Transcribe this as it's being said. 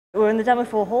We're in the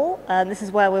Demo4 hall, and this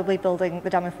is where we'll be building the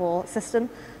Demo4 system.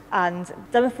 And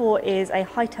Demo4 is a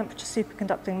high temperature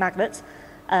superconducting magnet.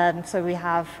 So we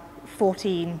have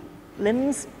 14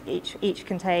 limbs, each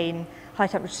contain high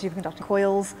temperature superconducting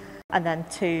coils, and then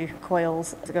 2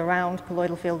 coils to go around,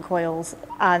 colloidal field coils.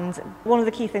 And one of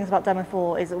the key things about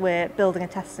Demo4 is that we're building and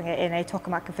testing it in a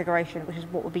Tokamak configuration, which is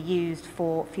what will be used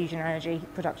for fusion energy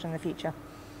production in the future.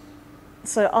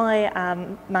 So I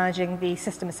am managing the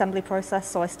system assembly process,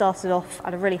 so I started off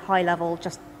at a really high level,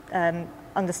 just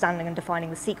understanding and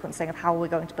defining the sequencing of how we're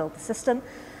going to build the system.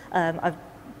 I've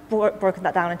broken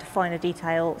that down into finer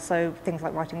detail, so things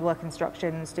like writing work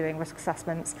instructions, doing risk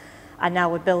assessments, and now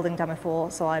we're building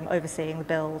Demo4, so I'm overseeing the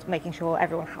build, making sure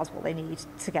everyone has what they need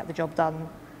to get the job done.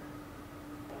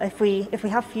 If we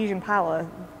have fusion power,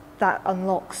 that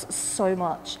unlocks so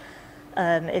much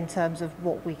in terms of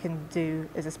what we can do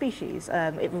as a species.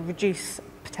 It will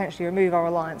potentially remove our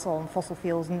reliance on fossil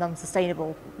fuels and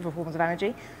non-sustainable forms of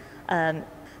energy.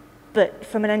 But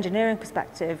from an engineering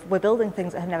perspective, we're building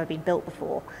things that have never been built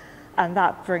before, and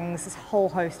that brings this whole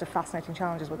host of fascinating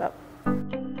challenges with it.